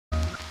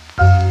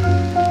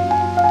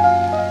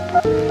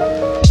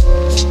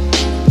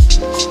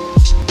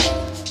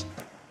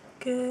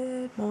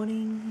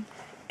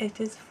It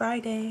is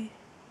Friday,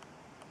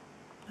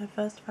 my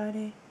first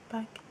Friday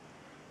back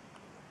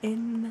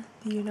in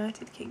the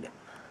United Kingdom.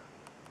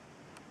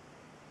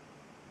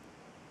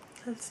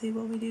 Let's see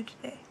what we do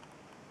today.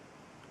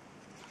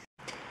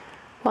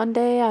 One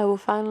day I will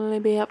finally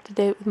be up to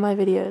date with my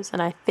videos, and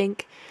I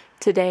think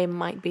today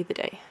might be the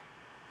day.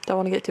 Don't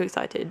want to get too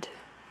excited,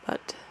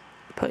 but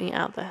putting it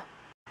out there.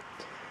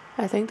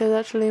 I think there's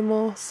actually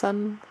more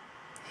sun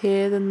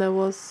here than there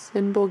was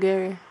in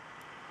Bulgaria.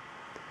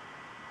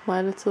 My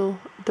little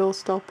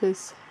doorstop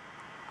is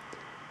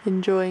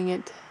enjoying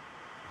it.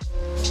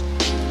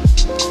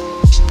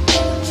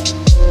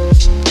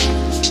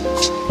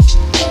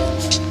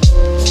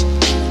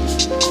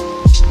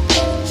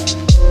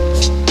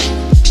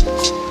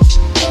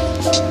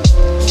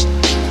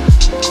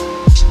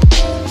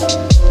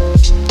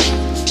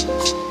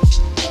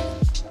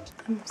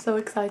 I'm so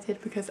excited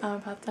because I'm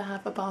about to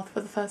have a bath for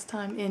the first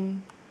time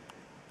in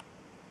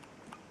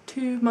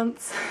 2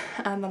 months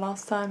and the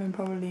last time in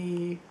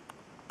probably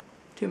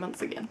 2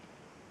 months again.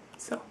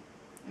 So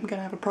I'm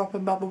gonna have a proper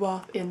bubble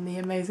bath in the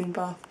amazing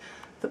bath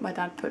that my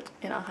dad put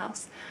in our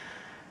house,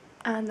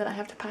 and then I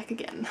have to pack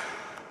again.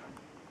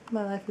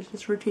 My life is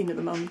just routine at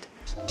the moment.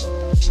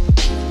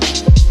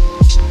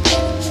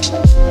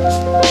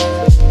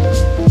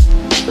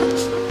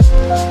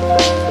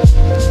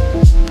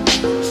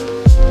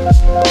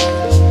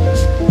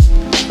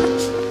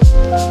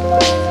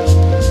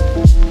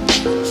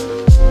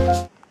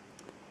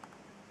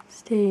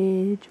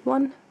 Stage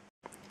 1,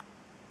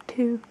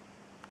 2.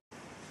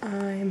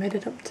 I'm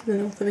headed up to the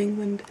north of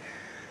England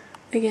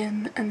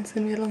again, and it's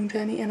going to be a long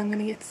journey, and I'm going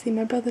to get to see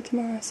my brother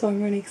tomorrow, so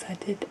I'm really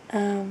excited.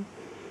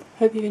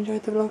 Hope you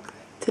enjoyed the vlog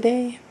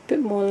today, a bit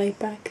more laid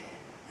back.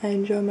 I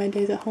enjoy my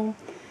days at home,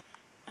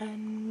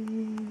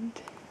 and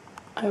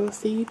I will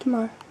see you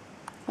tomorrow,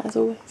 as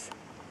always.